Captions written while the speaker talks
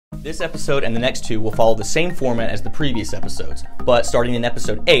This episode and the next two will follow the same format as the previous episodes, but starting in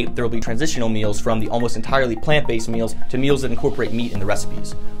episode 8, there will be transitional meals from the almost entirely plant-based meals to meals that incorporate meat in the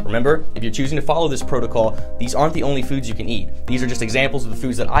recipes. Remember, if you're choosing to follow this protocol, these aren't the only foods you can eat. These are just examples of the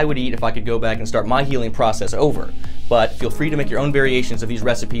foods that I would eat if I could go back and start my healing process over. But feel free to make your own variations of these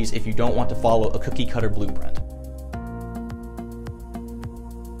recipes if you don't want to follow a cookie-cutter blueprint.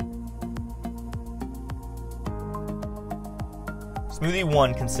 Smoothie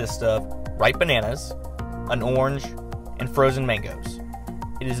 1 consists of ripe bananas, an orange, and frozen mangoes.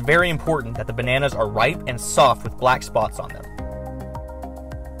 It is very important that the bananas are ripe and soft with black spots on them.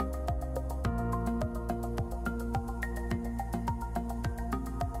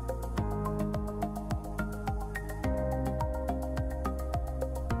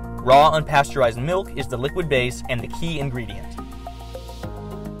 Raw unpasteurized milk is the liquid base and the key ingredient.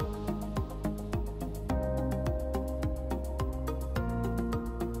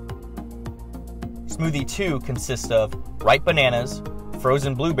 Smoothie 2 consists of ripe bananas,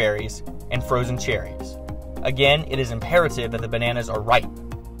 frozen blueberries, and frozen cherries. Again, it is imperative that the bananas are ripe.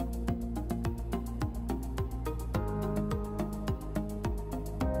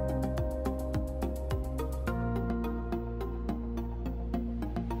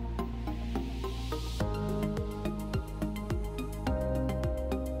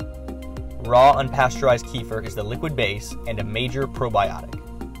 Raw unpasteurized kefir is the liquid base and a major probiotic.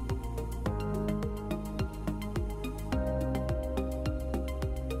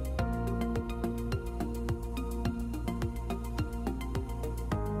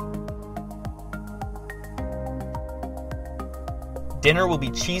 Dinner will be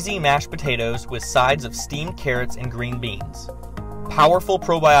cheesy mashed potatoes with sides of steamed carrots and green beans. Powerful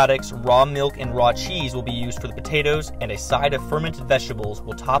probiotics, raw milk, and raw cheese will be used for the potatoes, and a side of fermented vegetables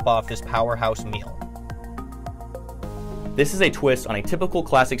will top off this powerhouse meal. This is a twist on a typical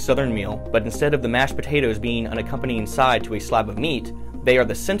classic Southern meal, but instead of the mashed potatoes being an accompanying side to a slab of meat, they are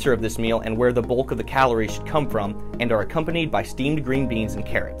the center of this meal and where the bulk of the calories should come from, and are accompanied by steamed green beans and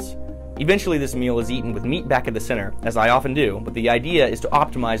carrots. Eventually this meal is eaten with meat back at the center, as I often do, but the idea is to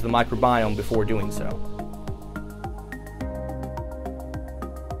optimize the microbiome before doing so.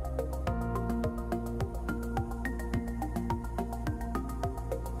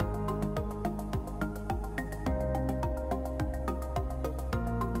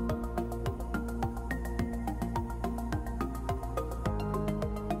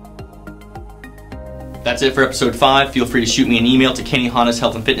 That's it for episode 5. Feel free to shoot me an email to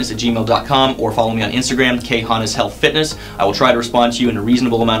kennyhonnashealthandfitness@gmail.com or follow me on Instagram, khonnashealthfitness. I will try to respond to you in a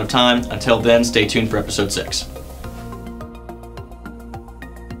reasonable amount of time. Until then, stay tuned for episode 6.